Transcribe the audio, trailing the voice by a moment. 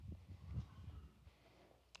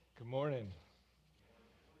Morning.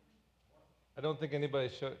 I don't think anybody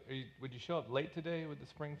showed. Would you show up late today with the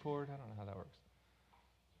spring forward? I don't know how that works.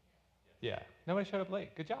 Yeah. Nobody showed up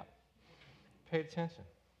late. Good job. Paid attention.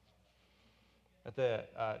 At the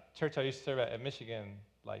church I used to serve at Michigan,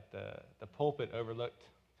 like the pulpit overlooked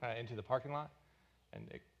kind of into the parking lot, and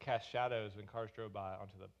it cast shadows when cars drove by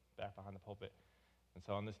onto the back behind the pulpit. And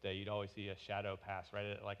so on this day, you'd always see a shadow pass right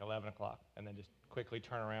at like 11 o'clock, and then just quickly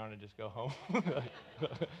turn around and just go home.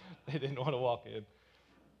 They didn't want to walk in.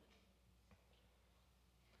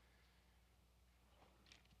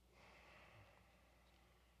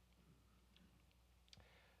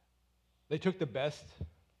 They took the best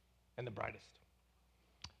and the brightest.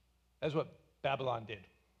 That's what Babylon did.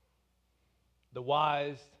 The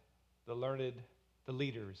wise, the learned, the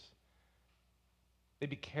leaders, they'd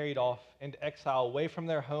be carried off into exile away from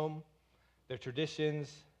their home, their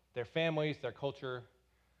traditions, their families, their culture,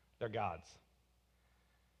 their gods.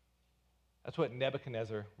 That's what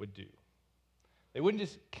Nebuchadnezzar would do. They wouldn't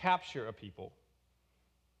just capture a people,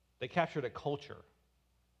 they captured a culture,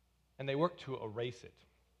 and they worked to erase it.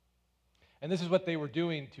 And this is what they were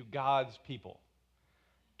doing to God's people.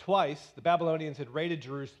 Twice, the Babylonians had raided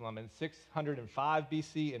Jerusalem in 605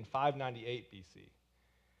 BC and 598 BC.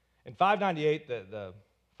 In 598, the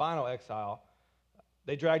final exile,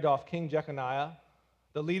 they dragged off King Jeconiah,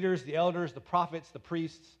 the leaders, the elders, the prophets, the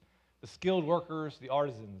priests, the skilled workers, the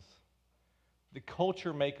artisans, the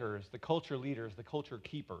culture makers, the culture leaders, the culture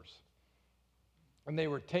keepers. And they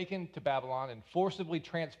were taken to Babylon and forcibly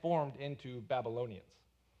transformed into Babylonians.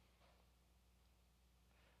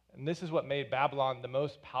 And this is what made Babylon the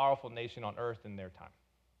most powerful nation on earth in their time.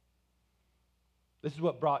 This is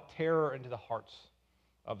what brought terror into the hearts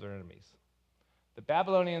of their enemies. The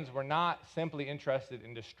Babylonians were not simply interested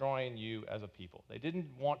in destroying you as a people. They didn't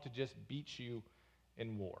want to just beat you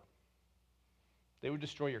in war. They would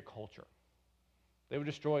destroy your culture. They would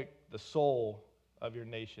destroy the soul of your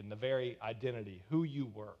nation, the very identity, who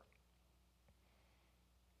you were.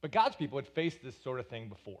 But God's people had faced this sort of thing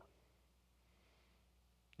before.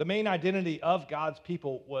 The main identity of God's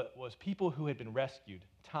people was people who had been rescued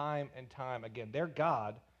time and time again. Their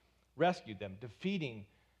God rescued them, defeating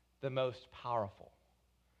the most powerful.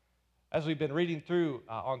 As we've been reading through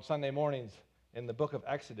on Sunday mornings in the book of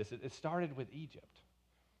Exodus, it started with Egypt,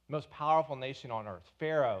 the most powerful nation on earth.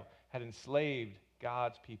 Pharaoh had enslaved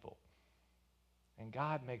God's people. And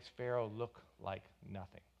God makes Pharaoh look like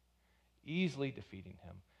nothing, easily defeating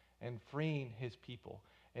him and freeing his people,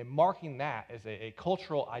 and marking that as a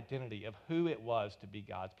cultural identity of who it was to be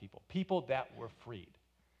God's people that were freed.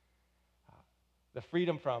 The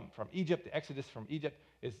freedom from Egypt, the exodus from Egypt,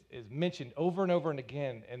 is mentioned over and over and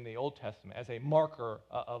again in the Old Testament as a marker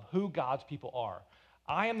of who God's people are.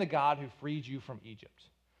 I am the God who freed you from Egypt.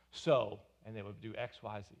 So, and they would do X,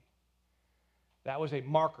 Y, Z. That was a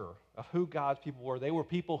marker of who God's people were. They were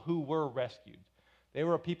people who were rescued. They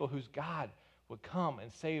were a people whose God would come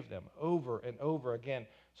and save them over and over again.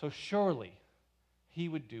 So surely he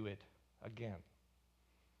would do it again.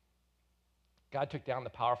 God took down the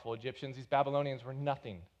powerful Egyptians. These Babylonians were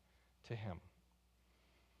nothing to him.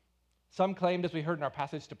 Some claimed, as we heard in our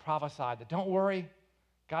passage, to prophesy that don't worry,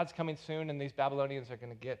 God's coming soon and these Babylonians are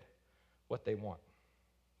going to get what they want,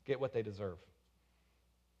 get what they deserve.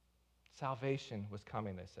 Salvation was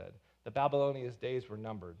coming, they said. The Babylonians' days were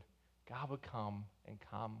numbered. God would come and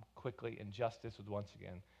come quickly, and justice would once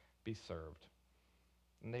again be served.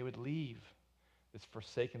 And they would leave this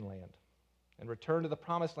forsaken land and return to the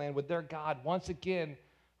promised land with their God once again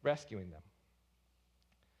rescuing them.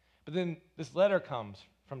 But then this letter comes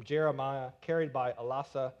from Jeremiah, carried by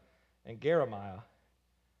Elasah and Jeremiah,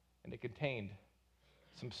 and it contained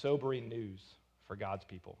some sobering news for God's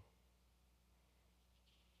people.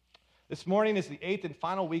 This morning is the 8th and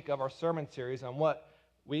final week of our sermon series on what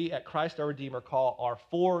we at Christ our Redeemer call our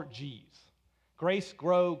 4 G's: grace,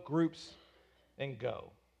 grow, groups, and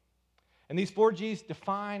go. And these 4 G's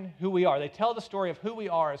define who we are. They tell the story of who we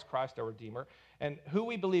are as Christ our Redeemer and who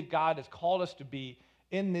we believe God has called us to be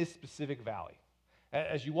in this specific valley.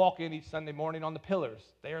 As you walk in each Sunday morning on the pillars,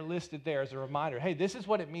 they are listed there as a reminder, hey, this is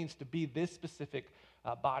what it means to be this specific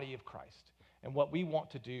body of Christ and what we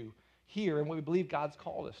want to do here and what we believe God's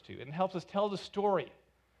called us to. And it helps us tell the story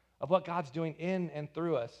of what God's doing in and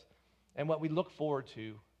through us and what we look forward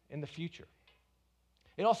to in the future.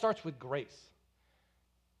 It all starts with grace.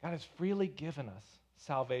 God has freely given us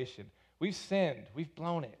salvation. We've sinned, we've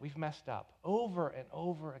blown it, we've messed up over and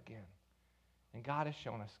over again. And God has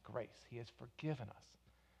shown us grace. He has forgiven us,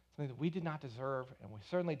 something that we did not deserve and we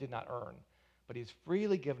certainly did not earn, but he has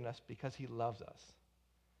freely given us because he loves us.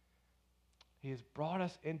 He has brought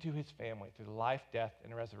us into his family through the life, death,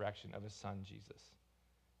 and resurrection of his son, Jesus.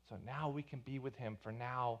 So now we can be with him for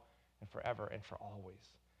now and forever and for always.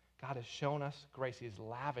 God has shown us grace. He has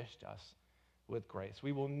lavished us with grace.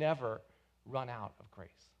 We will never run out of grace.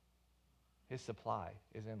 His supply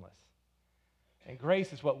is endless. And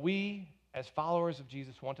grace is what we, as followers of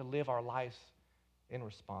Jesus, want to live our lives in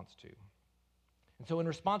response to. And so in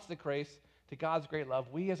response to grace, to God's great love,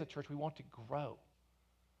 we as a church, we want to grow.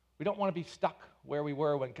 We don't want to be stuck where we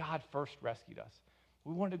were when God first rescued us.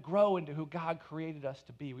 We want to grow into who God created us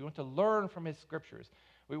to be. We want to learn from his scriptures.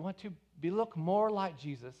 We want to look more like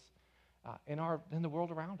Jesus in the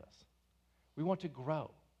world around us. We want to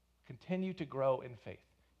grow, continue to grow in faith.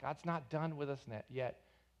 God's not done with us yet,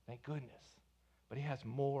 thank goodness. But he has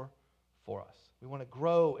more for us. We want to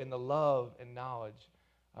grow in the love and knowledge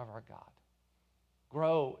of our God.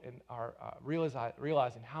 Grow in our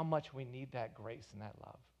realizing how much we need that grace and that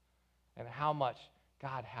love, and how much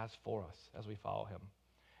God has for us as we follow him.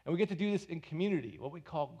 And we get to do this in community, what we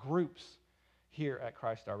call groups here at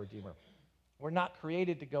Christ our Redeemer. We're not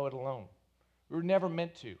created to go it alone. We were never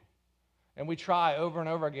meant to. And we try over and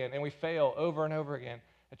over again, and we fail over and over again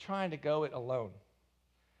at trying to go it alone.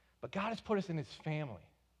 But God has put us in his family,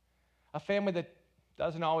 a family that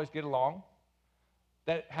doesn't always get along,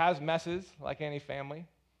 that has messes like any family,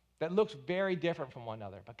 that looks very different from one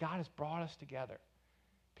another. But God has brought us together,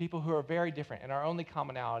 people who are very different, and our only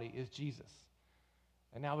commonality is Jesus.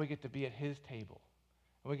 And now we get to be at his table,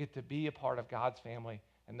 and we get to be a part of God's family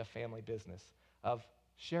and the family business of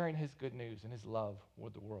sharing his good news and his love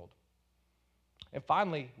with the world. And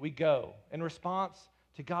finally, we go. In response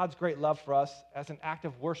to God's great love for us as an act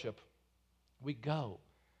of worship, we go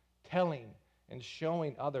telling and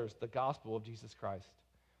showing others the gospel of Jesus Christ.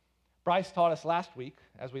 Bryce taught us last week,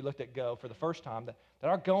 as we looked at Go for the first time, that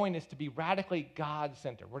our going is to be radically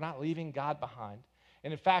God-centered. We're not leaving God behind.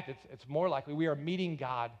 And in fact, it's more likely we are meeting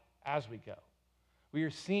God as we go. We are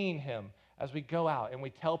seeing him as we go out and we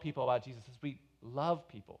tell people about Jesus, as we love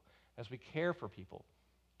people, as we care for people.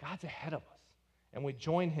 God's ahead of us, and we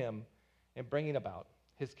join him in bringing about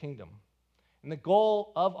his kingdom. And the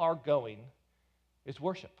goal of our going is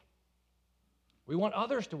worship. We want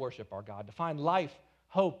others to worship our God, to find life,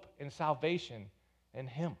 hope, and salvation in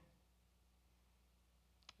him.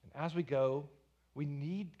 And as we go, we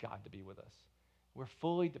need God to be with us. We're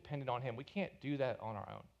fully dependent on him. We can't do that on our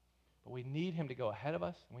own. But we need him to go ahead of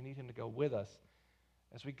us, and we need him to go with us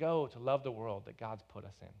as we go to love the world that God's put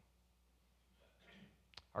us in.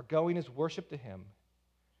 Our going is worship to him,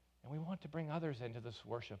 and we want to bring others into this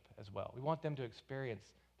worship as well. We want them to experience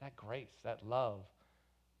that grace, that love,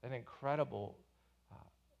 that incredible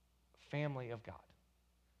family of God.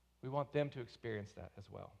 We want them to experience that as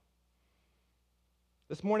well.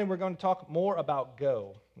 This morning we're going to talk more about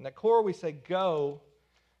go. In the core we say go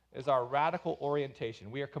is our radical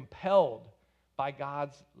orientation. We are compelled by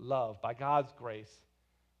God's love, by God's grace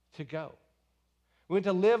to go. We want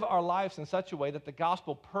to live our lives in such a way that the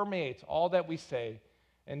gospel permeates all that we say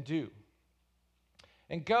and do.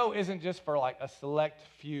 And go isn't just for like a select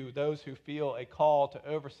few, those who feel a call to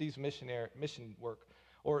overseas mission work,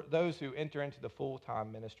 or those who enter into the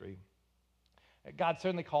full-time ministry. God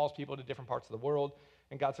certainly calls people to different parts of the world,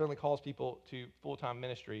 and God certainly calls people to full-time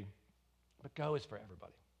ministry, but go is for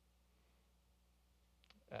everybody.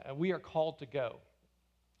 And we are called to go.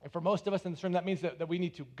 And for most of us in this room, that means that we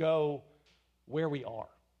need to go where we are.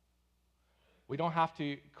 We don't have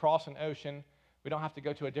to cross an ocean. We don't have to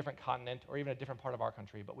go to a different continent or even a different part of our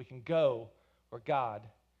country, but we can go where God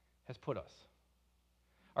has put us.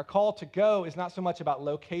 Our call to go is not so much about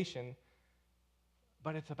location,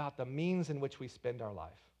 but it's about the means in which we spend our life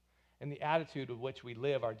and the attitude with which we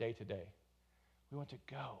live our day to day. We want to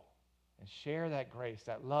go and share that grace,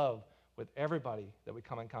 that love with everybody that we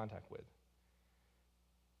come in contact with.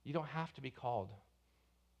 You don't have to be called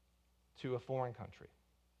to a foreign country.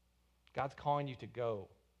 God's calling you to go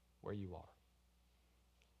where you are.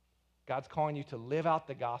 God's calling you to live out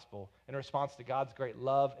the gospel in response to God's great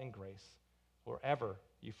love and grace wherever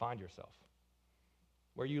you find yourself.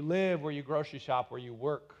 Where you live, where you grocery shop, where you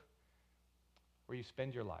work, where you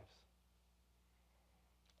spend your lives.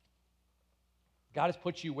 God has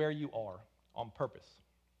put you where you are on purpose.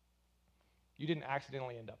 You didn't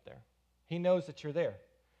accidentally end up there. He knows that you're there.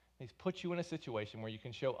 He's put you in a situation where you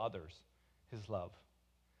can show others his love.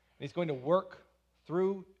 And he's going to work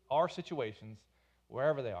through our situations,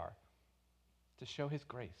 wherever they are, to show his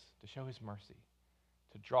grace, to show his mercy,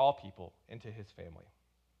 to draw people into his family.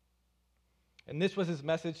 And this was his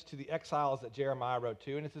message to the exiles that Jeremiah wrote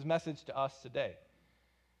to, and it's his message to us today.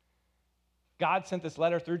 God sent this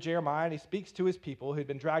letter through Jeremiah, and he speaks to his people who had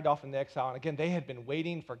been dragged off into exile. And again, they had been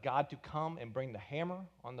waiting for God to come and bring the hammer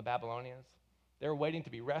on the Babylonians. They were waiting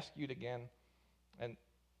to be rescued again, and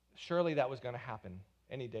surely that was going to happen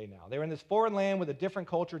any day now. They were in this foreign land with a different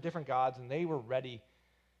culture, different gods, and they were ready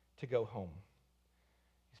to go home.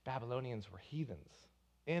 These Babylonians were heathens,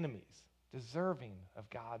 enemies, deserving of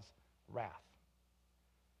God's wrath.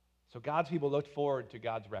 So God's people looked forward to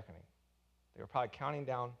God's reckoning. They were probably counting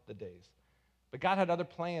down the days. But God had other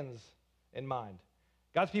plans in mind.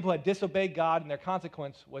 God's people had disobeyed God, and their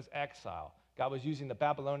consequence was exile. God was using the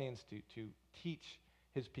Babylonians to teach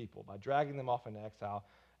his people by dragging them off into exile.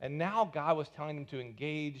 And now God was telling them to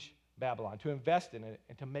engage Babylon, to invest in it,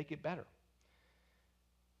 and to make it better.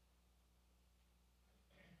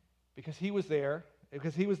 Because he was there,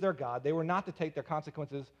 because he was their God, they were not to take their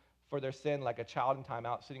consequences for their sin like a child in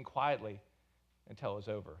timeout, sitting quietly until it was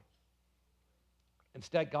over.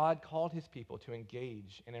 Instead, God called his people to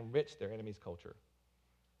engage and enrich their enemy's culture.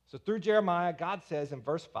 So through Jeremiah, God says in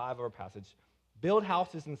verse 5 of our passage, build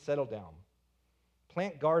houses and settle down.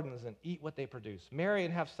 Plant gardens and eat what they produce. Marry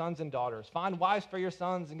and have sons and daughters. Find wives for your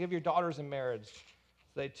sons and give your daughters in marriage,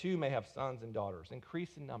 so they too may have sons and daughters.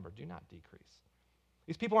 Increase in number, do not decrease.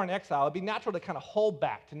 These people are in exile. It'd be natural to kind of hold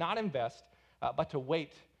back, to not invest, but to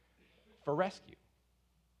wait for rescue.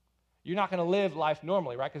 You're not going to live life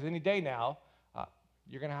normally, right? Because any day now,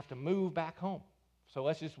 you're going to have to move back home. So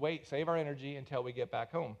let's just wait, save our energy until we get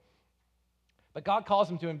back home. But God calls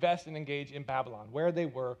them to invest and engage in Babylon, where they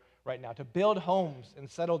were right now, to build homes and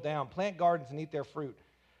settle down, plant gardens and eat their fruit.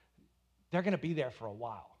 They're going to be there for a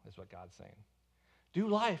while, is what God's saying. Do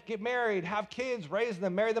life, get married, have kids, raise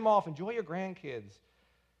them, marry them off, enjoy your grandkids.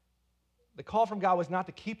 The call from God was not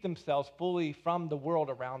to keep themselves fully from the world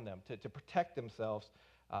around them, to protect themselves.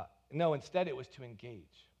 No, instead it was to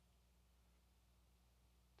engage,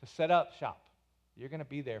 to set up shop. You're going to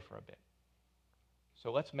be there for a bit.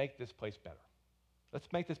 So let's make this place better. Let's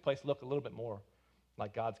make this place look a little bit more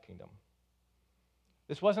like God's kingdom.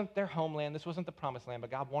 This wasn't their homeland. This wasn't the promised land, but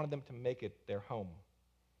God wanted them to make it their home.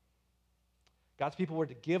 God's people were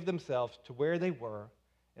to give themselves to where they were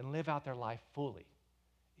and live out their life fully,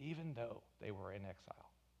 even though they were in exile.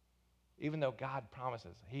 Even though God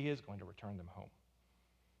promises he is going to return them home.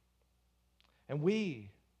 And we,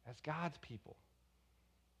 as God's people,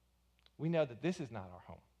 we know that this is not our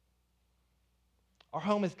home. Our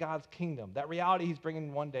home is God's kingdom, that reality he's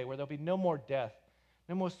bringing one day where there'll be no more death,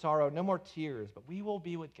 no more sorrow, no more tears, but we will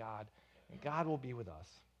be with God, and God will be with us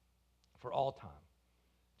for all time,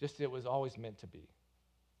 just as it was always meant to be.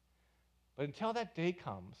 But until that day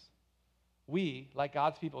comes, we, like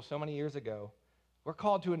God's people so many years ago, we're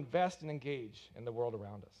called to invest and engage in the world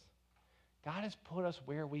around us. God has put us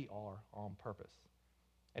where we are on purpose,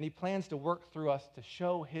 and he plans to work through us to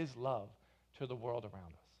show his love to the world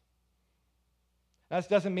around us. Now, this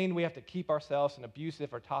doesn't mean we have to keep ourselves in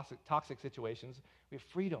abusive or toxic situations. We have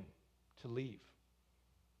freedom to leave.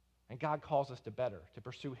 And God calls us to better, to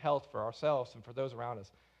pursue health for ourselves and for those around us.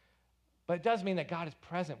 But it does mean that God is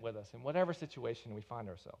present with us in whatever situation we find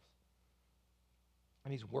ourselves.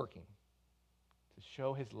 And he's working to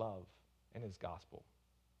show his love and his gospel.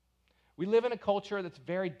 We live in a culture that's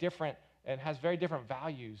very different and has very different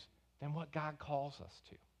values than what God calls us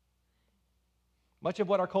to. Much of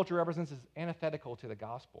what our culture represents is antithetical to the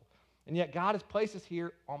gospel. And yet God has placed us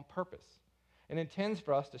here on purpose and intends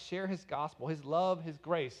for us to share his gospel, his love, his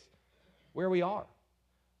grace, where we are.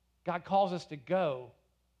 God calls us to go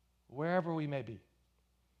wherever we may be,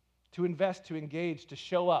 to invest, to engage, to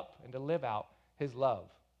show up, and to live out his love.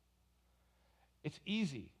 It's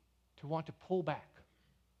easy to want to pull back,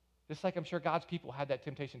 just like I'm sure God's people had that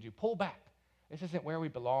temptation to pull back. This isn't where we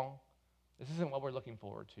belong. This isn't what we're looking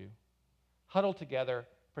forward to. Huddle together,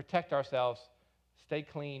 protect ourselves, stay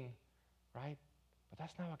clean, right? But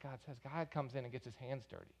that's not what God says. God comes in and gets his hands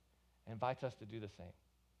dirty and invites us to do the same.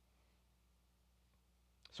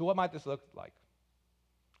 So what might this look like?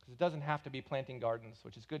 Because it doesn't have to be planting gardens,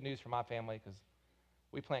 which is good news for my family because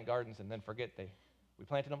we plant gardens and then forget we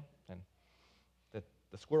planted them, and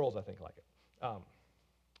the squirrels, I think, like it.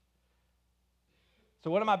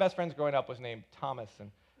 So one of my best friends growing up was named Thomas,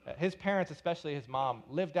 and his parents, especially his mom,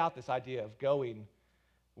 lived out this idea of going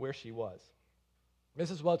where she was.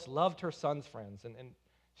 Mrs. Welch loved her son's friends, and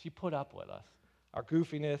she put up with us, our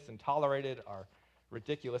goofiness, and tolerated our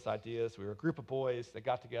ridiculous ideas. We were a group of boys that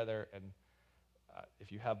got together, and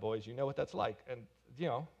if you have boys, you know what that's like. And,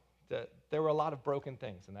 there were a lot of broken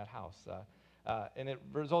things in that house. And it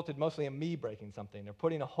resulted mostly in me breaking something or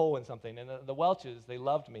putting a hole in something. And the Welches, they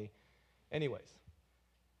loved me anyways.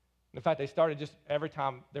 In fact, they started just every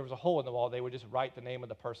time there was a hole in the wall, they would just write the name of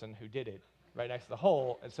the person who did it right next to the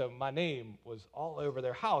hole. And so my name was all over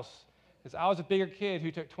their house because I was a bigger kid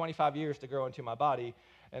who took 25 years to grow into my body.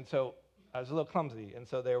 And so I was a little clumsy. And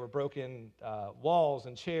so there were broken walls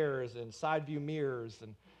and chairs and side view mirrors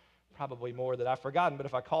and probably more that I've forgotten. But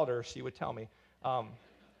if I called her, she would tell me. The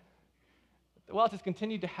Welches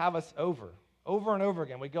continued to have us over and over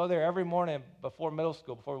again. We'd go there every morning before we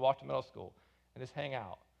walked to middle school, and just hang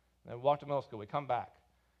out. And then we'd walk to middle school, we'd come back.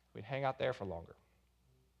 We'd hang out there for longer.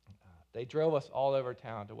 They drove us all over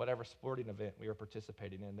town to whatever sporting event we were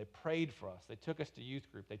participating in. They prayed for us. They took us to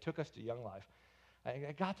youth group. They took us to Young Life.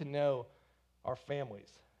 I got to know our families.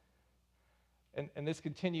 And this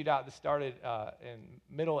continued out. This started in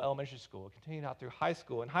middle elementary school. It continued out through high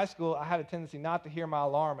school. In high school, I had a tendency not to hear my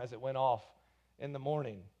alarm as it went off in the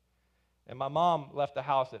morning. And my mom left the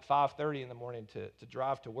house at 5:30 in the morning to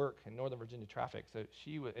drive to work in Northern Virginia traffic. So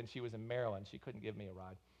she was in Maryland. She couldn't give me a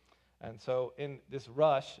ride. And so in this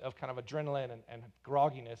rush of kind of adrenaline and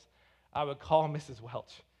grogginess, I would call Mrs.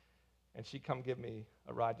 Welch, and she'd come give me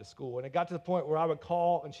a ride to school. And it got to the point where I would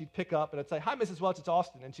call, and she'd pick up, and I'd say, "Hi, Mrs. Welch, it's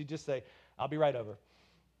Austin." And she'd just say, "I'll be right over."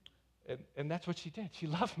 And that's what she did. She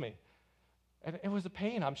loved me. And it was a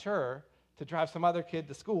pain, I'm sure, to drive some other kid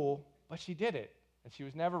to school, but she did it. And she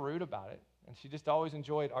was never rude about it. And she just always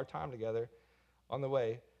enjoyed our time together on the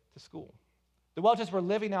way to school. The Welches were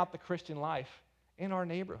living out the Christian life in our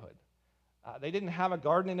neighborhood. They didn't have a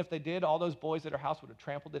garden, and if they did, all those boys at our house would have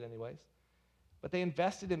trampled it anyways. But they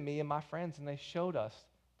invested in me and my friends, and they showed us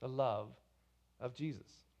the love of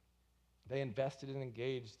Jesus. They invested and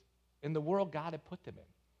engaged in the world God had put them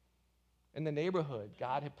in the neighborhood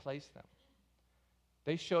God had placed them.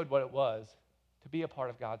 They showed what it was to be a part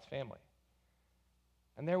of God's family.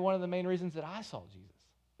 And they're one of the main reasons that I saw Jesus,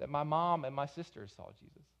 that my mom and my sisters saw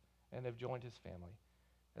Jesus and have joined his family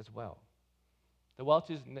as well. The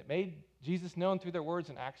Welches made Jesus known through their words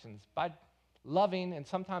and actions by loving and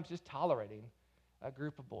sometimes just tolerating a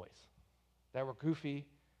group of boys that were goofy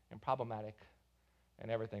and problematic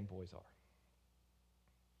and everything boys are.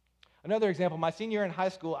 Another example, my senior year in high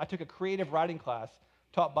school, I took a creative writing class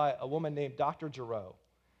taught by a woman named Dr. Giroux.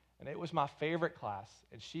 And it was my favorite class,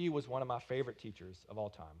 and she was one of my favorite teachers of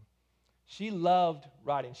all time. She loved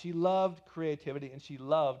writing, she loved creativity, and she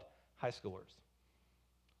loved high schoolers.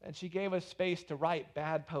 And she gave us space to write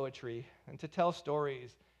bad poetry and to tell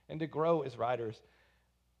stories and to grow as writers.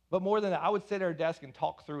 But more than that, I would sit at her desk and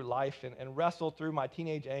talk through life and wrestle through my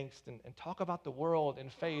teenage angst and talk about the world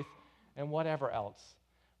and faith and whatever else.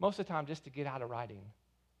 Most of the time just to get out of writing.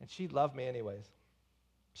 And she loved me anyways.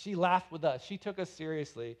 She laughed with us. She took us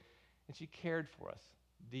seriously, and she cared for us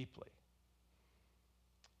deeply.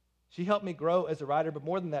 She helped me grow as a writer, but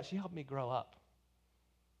more than that, she helped me grow up.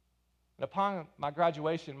 And upon my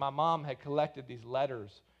graduation, my mom had collected these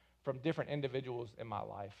letters from different individuals in my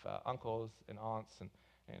life, uncles and aunts and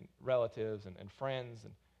relatives and friends.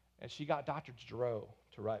 And she got Dr. Giroux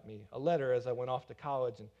to write me a letter as I went off to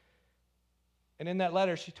college. And in that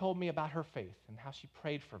letter, she told me about her faith and how she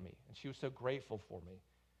prayed for me. And she was so grateful for me.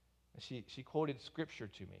 And she quoted scripture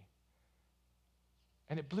to me.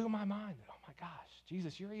 And it blew my mind. Oh my gosh,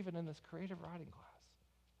 Jesus, you're even in this creative writing class.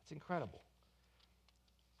 That's incredible.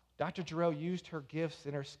 Dr. Giroux used her gifts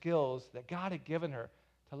and her skills that God had given her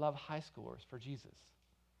to love high schoolers for Jesus.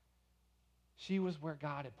 She was where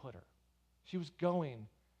God had put her. She was going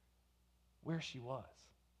where she was.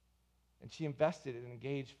 And she invested and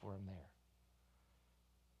engaged for him there.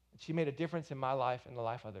 And she made a difference in my life and the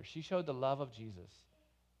life of others. She showed the love of Jesus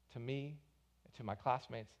to me, and to my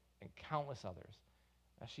classmates, and countless others.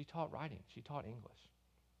 As she taught writing, she taught English.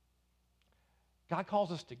 God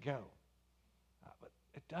calls us to go, but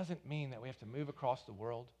it doesn't mean that we have to move across the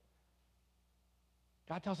world.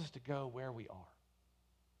 God tells us to go where we are.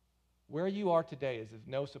 Where you are today is of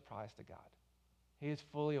no surprise to God. He is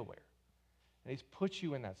fully aware. And he's put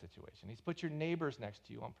you in that situation. He's put your neighbors next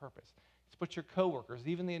to you on purpose. He's put your coworkers,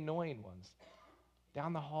 even the annoying ones,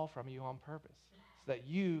 down the hall from you on purpose so that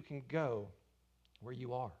you can go where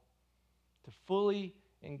you are. To fully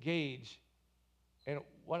engage in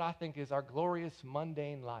what I think is our glorious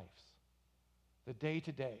mundane lives. The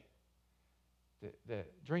day-to-day. The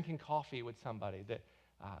drinking coffee with somebody. The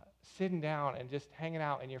sitting down and just hanging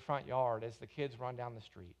out in your front yard as the kids run down the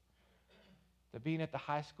street. The being at the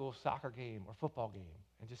high school soccer game or football game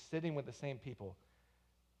and just sitting with the same people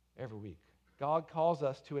every week. God calls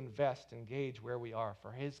us to invest, engage where we are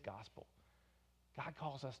for his gospel. God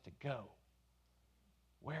calls us to go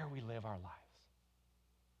where we live our lives.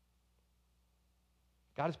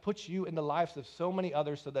 God has put you in the lives of so many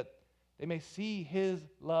others so that they may see his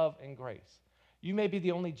love and grace. You may be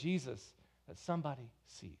the only Jesus that somebody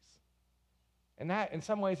sees. And that, in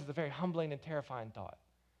some ways, is a very humbling and terrifying thought.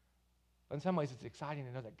 But in some ways, it's exciting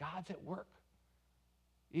to know that God's at work.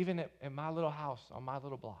 Even at my little house, on my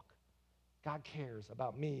little block, God cares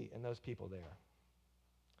about me and those people there.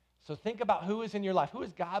 So think about who is in your life. Who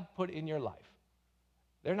has God put in your life?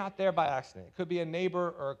 They're not there by accident. It could be a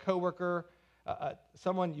neighbor or a coworker,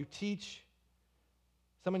 someone you teach,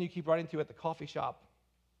 someone you keep running to at the coffee shop.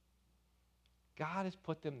 God has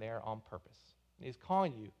put them there on purpose. And He's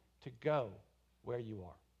calling you to go where you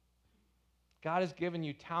are. God has given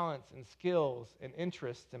you talents and skills and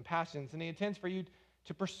interests and passions, and He intends for you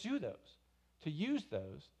to pursue those, to use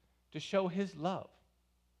those to show His love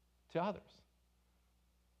to others,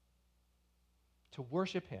 to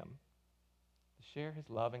worship Him, to share His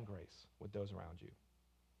love and grace with those around you.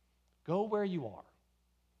 Go where you are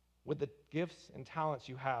with the gifts and talents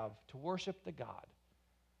you have to worship the God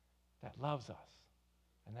that loves us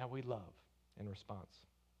and that we love in response.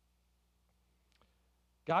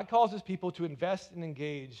 God calls His people to invest and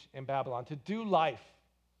engage in Babylon, to do life,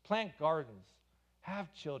 plant gardens,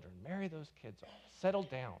 have children, marry those kids off, settle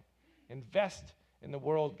down, invest in the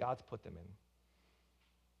world God's put them in.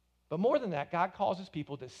 But more than that, God calls His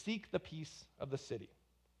people to seek the peace of the city.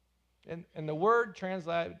 And the word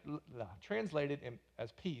translated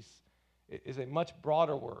as peace is a much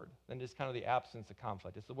broader word than just kind of the absence of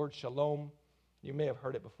conflict. It's the word shalom. You may have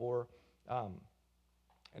heard it before.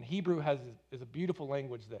 And Hebrew is a beautiful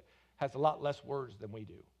language that has a lot less words than we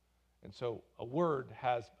do. And so a word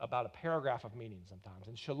has about a paragraph of meaning sometimes.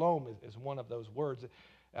 And shalom is one of those words.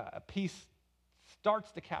 Peace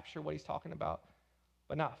starts to capture what he's talking about,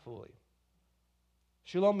 but not fully.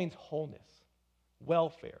 Shalom means wholeness,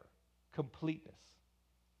 welfare, completeness.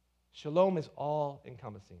 Shalom is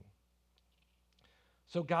all-encompassing.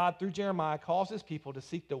 So God, through Jeremiah, calls His people to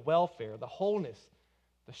seek the welfare, the wholeness,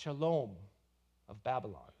 the shalom of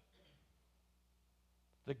Babylon,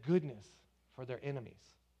 the goodness for their enemies,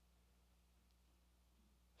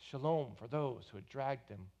 shalom for those who had dragged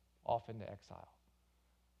them off into exile,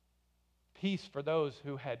 peace for those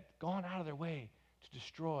who had gone out of their way to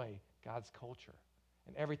destroy God's culture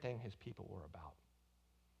and everything His people were about.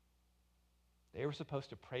 They were supposed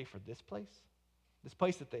to pray for this place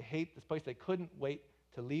that they hate, this place they couldn't wait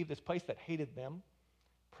to leave, this place that hated them.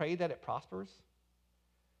 Pray that it prospers.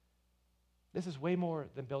 This is way more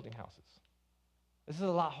than building houses. This is a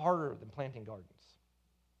lot harder than planting gardens.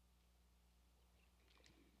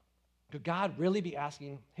 Could God really be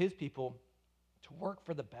asking His people to work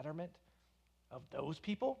for the betterment of those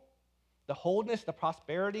people? The wholeness, the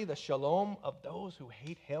prosperity, the shalom of those who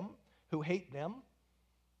hate Him, who hate them?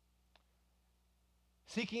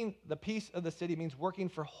 Seeking the peace of the city means working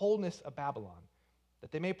for wholeness of Babylon,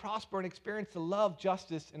 that they may prosper and experience the love,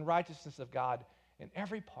 justice, and righteousness of God in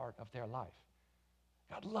every part of their life.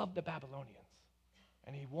 God loved the Babylonians,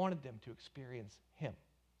 and He wanted them to experience Him.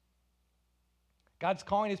 God's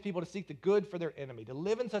calling His people to seek the good for their enemy, to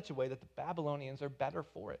live in such a way that the Babylonians are better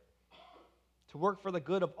for it, to work for the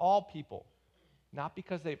good of all people, not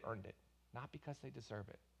because they've earned it, not because they deserve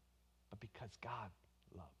it, but because God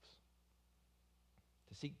loves.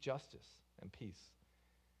 To seek justice and peace,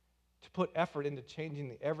 to put effort into changing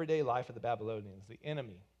the everyday life of the Babylonians, the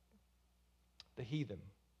enemy, the heathen,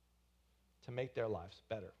 to make their lives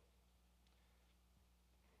better.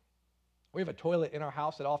 We have a toilet in our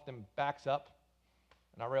house that often backs up,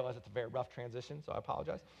 and I realize it's a very rough transition, so I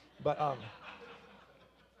apologize. But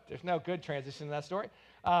there's no good transition in that story.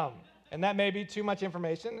 And that may be too much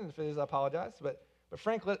information, and if it is, I apologize. But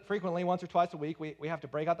frequently, once or twice a week, we have to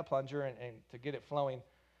break out the plunger and to get it flowing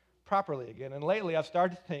properly again. And lately, I've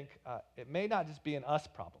started to think it may not just be an us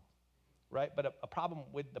problem, right? But a problem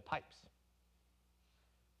with the pipes.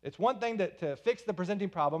 It's one thing to fix the presenting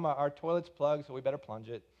problem. Our toilet's plugged, so we better plunge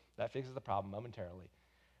it. That fixes the problem momentarily.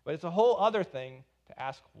 But it's a whole other thing to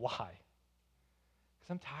ask why. Because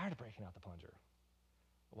I'm tired of breaking out the plunger.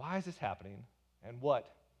 Why is this happening, and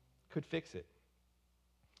what could fix it?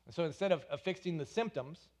 And so instead of fixing the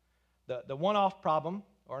symptoms, the one-off problem,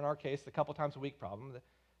 or in our case, the couple times a week problem,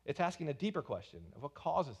 it's asking a deeper question of what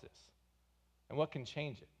causes this and what can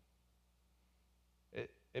change it.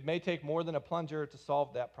 It may take more than a plunger to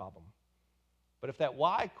solve that problem. But if that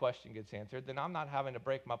why question gets answered, then I'm not having to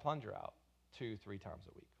break my plunger out 2-3 times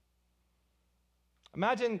a week.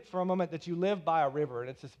 Imagine for a moment that you live by a river, and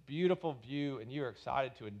it's this beautiful view, and you're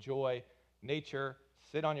excited to enjoy nature,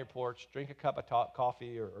 sit on your porch, drink a cup of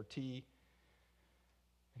coffee or tea,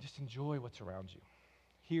 and just enjoy what's around you.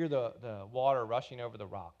 Hear the water rushing over the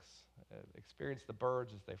rocks. Experience the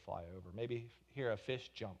birds as they fly over. Maybe hear a fish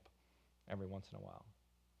jump every once in a while.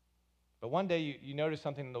 But one day you notice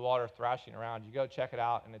something in the water thrashing around. You go check it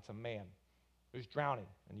out, and it's a man who's drowning,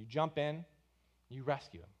 and you jump in, you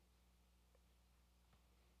rescue him.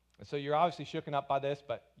 And so you're obviously shooken up by this,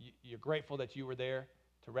 but you're grateful that you were there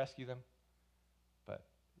to rescue them. But,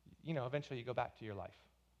 eventually you go back to your life,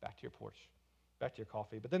 back to your porch, back to your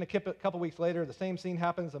coffee. But then a couple weeks later, the same scene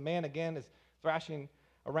happens. A man again is thrashing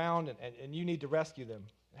around, and you need to rescue them.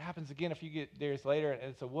 It happens again a few days later,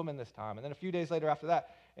 and it's a woman this time. And then a few days later after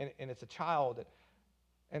that, and it's a child.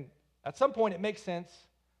 And at some point, it makes sense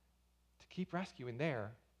to keep rescuing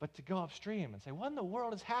there, but to go upstream and say, what in the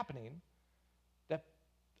world is happening that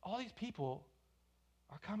all these people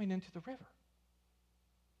are coming into the river?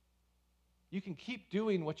 You can keep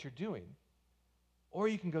doing what you're doing, or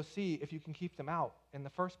you can go see if you can keep them out in the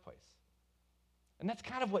first place. And that's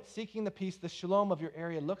kind of what seeking the peace, the shalom of your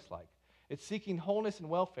area looks like. It's seeking wholeness and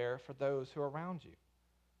welfare for those who are around you.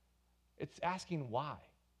 It's asking why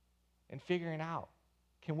and figuring out,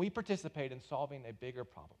 can we participate in solving a bigger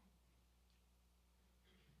problem?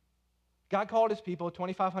 God called his people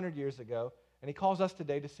 2,500 years ago, and he calls us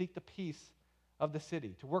today to seek the peace of the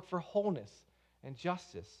city, to work for wholeness and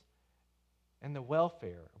justice and the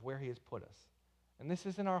welfare of where he has put us. And this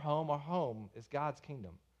isn't our home. Our home is God's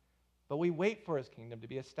kingdom. But we wait for his kingdom to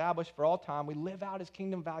be established for all time. We live out his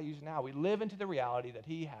kingdom values now. We live into the reality that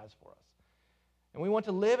he has for us. And we want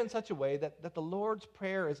to live in such a way that the Lord's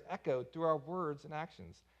prayer is echoed through our words and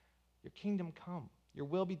actions. Your kingdom come. Your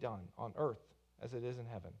will be done on earth as it is in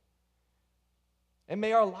heaven. And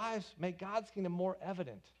may our lives make God's kingdom more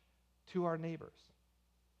evident to our neighbors.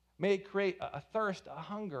 May it create a thirst, a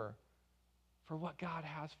hunger for what God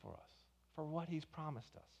has for us, for what he's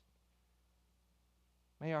promised us.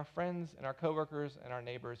 May our friends and our coworkers and our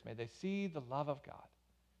neighbors, may they see the love of God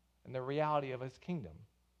and the reality of his kingdom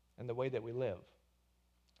and the way that we live.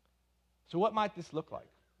 So what might this look like?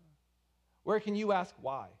 Where can you ask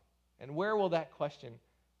why? And where will that question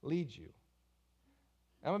lead you?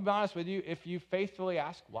 I'm going to be honest with you, if you faithfully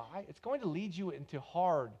ask why, it's going to lead you into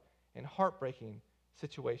hard and heartbreaking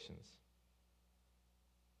situations.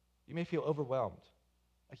 You may feel overwhelmed,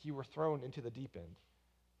 like you were thrown into the deep end.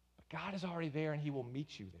 But God is already there, and he will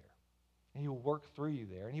meet you there. And he will work through you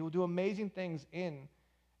there. And he will do amazing things in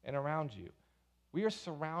and around you. We are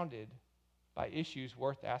surrounded by issues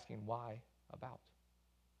worth asking why about.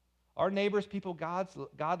 Our neighbors, people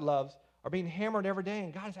God loves, are being hammered every day,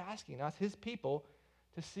 and God is asking us, his people,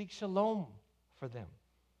 to seek shalom for them,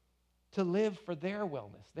 to live for their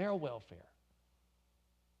wellness, their welfare,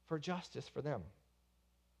 for justice for them.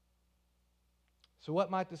 So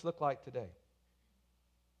what might this look like today?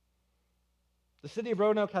 The city of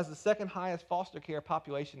Roanoke has the second highest foster care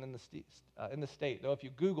population in the state. Though if you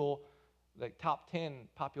Google the top 10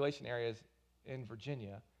 population areas in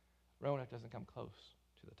Virginia, Roanoke doesn't come close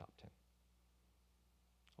to the top 10.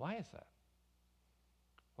 Why is that?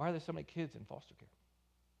 Why are there so many kids in foster care?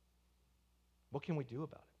 What can we do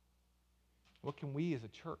about it? What can we as a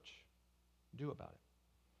church do about it?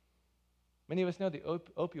 Many of us know the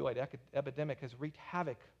opioid epidemic has wreaked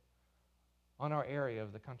havoc on our area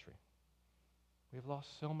of the country. We've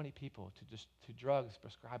lost so many people to drugs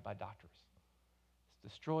prescribed by doctors.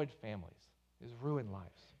 It's destroyed families. It's ruined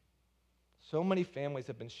lives. So many families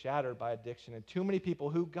have been shattered by addiction, and too many people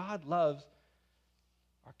who God loves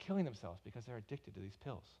are killing themselves because they're addicted to these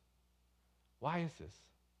pills. Why is this?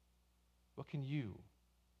 What can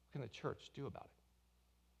the church do about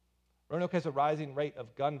it? Roanoke has a rising rate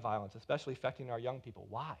of gun violence, especially affecting our young people.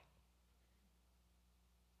 Why?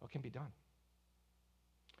 What can be done?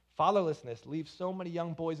 Fatherlessness leaves so many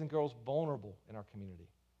young boys and girls vulnerable in our community.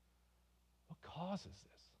 What causes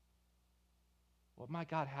this? What might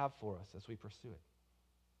God have for us as we pursue it?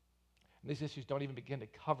 And these issues don't even begin to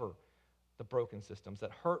cover the broken systems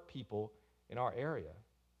that hurt people in our area.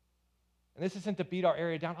 And this isn't to beat our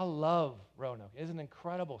area down. I love Roanoke. It's an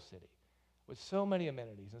incredible city with so many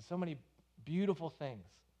amenities and so many beautiful things.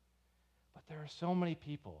 But there are so many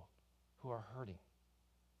people who are hurting.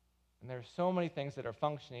 And there are so many things that are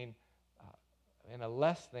functioning in a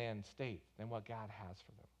less than state than what God has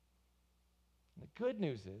for them. And the good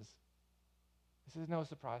news is, this is no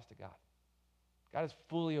surprise to God. God is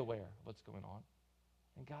fully aware of what's going on,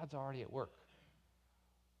 and God's already at work.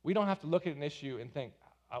 We don't have to look at an issue and think,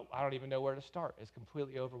 I don't even know where to start. It's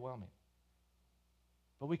completely overwhelming.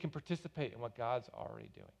 But we can participate in what God's already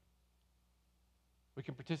doing. We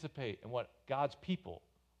can participate in what God's people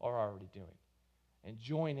are already doing and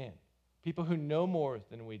join in. People who know more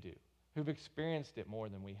than we do, who've experienced it more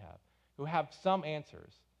than we have, who have some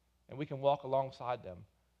answers, and we can walk alongside them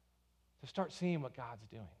to start seeing what God's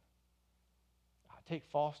doing. Take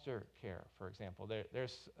foster care, for example.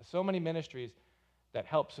 There's so many ministries that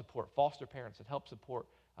help support foster parents, that help support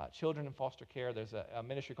children in foster care. There's a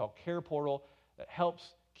ministry called Care Portal that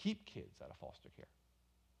helps keep kids out of foster care.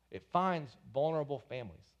 It finds vulnerable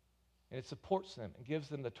families, and it supports them and gives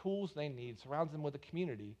them the tools they need, surrounds them with a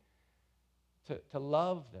community to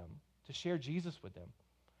love them, to share Jesus with them,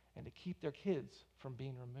 and to keep their kids from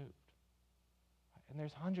being removed. And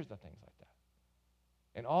there's hundreds of things like that.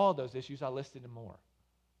 And all of those issues I listed and more,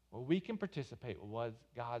 where we can participate with what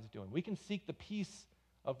God's doing. We can seek the peace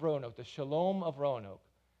of Roanoke, the shalom of Roanoke.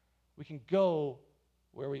 We can go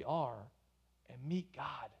where we are and meet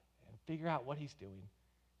God and figure out what he's doing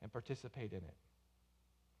and participate in it.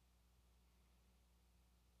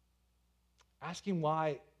 Asking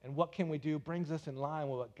why and what can we do brings us in line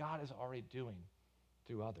with what God is already doing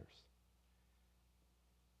through others.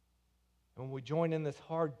 And when we join in this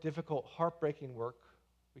hard, difficult, heartbreaking work,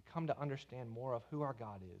 we come to understand more of who our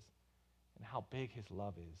God is and how big his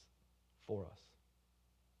love is for us.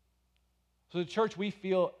 So the church, we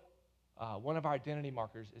feel one of our identity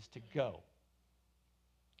markers is to go.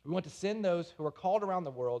 We want to send those who are called around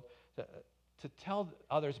the world to tell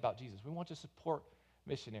others about Jesus. We want to support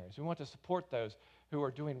missionaries. We want to support those who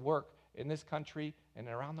are doing work in this country and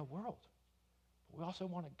around the world. But we also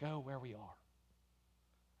want to go where we are.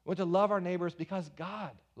 We want to love our neighbors because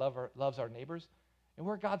God loves our neighbors, and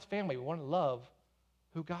we're God's family. We want to love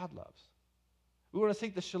who God loves. We want to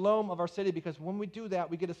seek the shalom of our city because when we do that,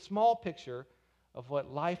 we get a small picture of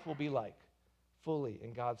what life will be like fully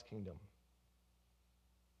in God's kingdom.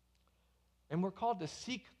 And we're called to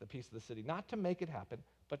seek the peace of the city, not to make it happen,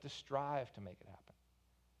 but to strive to make it happen.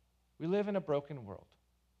 We live in a broken world.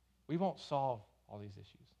 We won't solve all these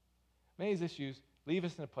issues. Many of these issues leave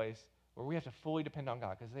us in a place where we have to fully depend on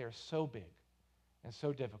God because they are so big and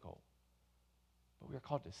so difficult. But we are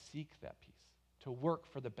called to seek that peace, to work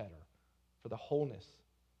for the better, for the wholeness,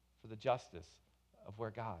 for the justice of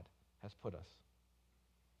where God has put us.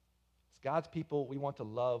 As God's people, we want to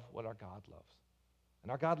love what our God loves.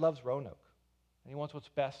 And our God loves Roanoke, and he wants what's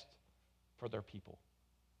best for their people.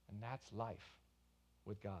 And that's life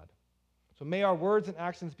with God. So may our words and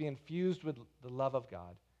actions be infused with the love of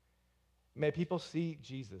God. May people see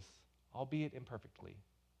Jesus, albeit imperfectly,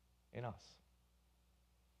 in us.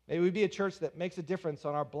 May we be a church that makes a difference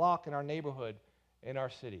on our block, in our neighborhood, in our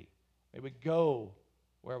city. May we go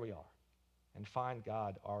where we are and find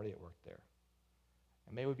God already at work there.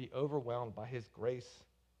 And may we be overwhelmed by his grace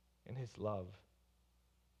and his love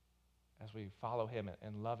as we follow him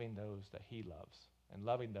and loving those that he loves and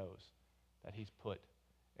loving those that he's put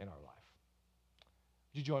in our life.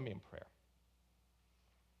 Would you join me in prayer?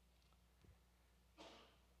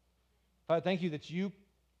 Father, thank you that you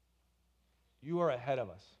are ahead of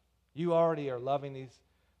us. You already are loving these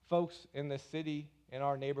folks in this city, in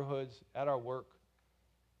our neighborhoods, at our work.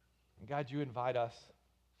 And God, you invite us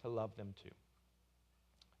to love them too.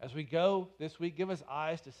 As we go this week, give us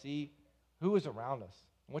eyes to see who is around us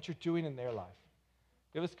and what you're doing in their life.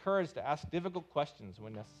 Give us courage to ask difficult questions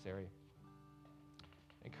when necessary.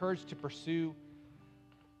 And courage to pursue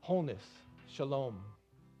wholeness, shalom,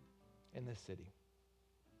 in this city.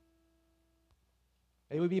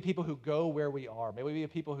 May we be a people who go where we are. May we be a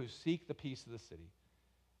people who seek the peace of the city.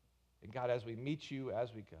 And God, as we meet you,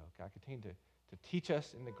 as we go, God, continue to teach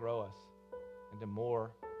us and to grow us into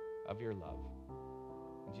more of your love.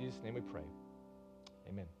 In Jesus' name we pray.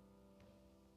 Amen.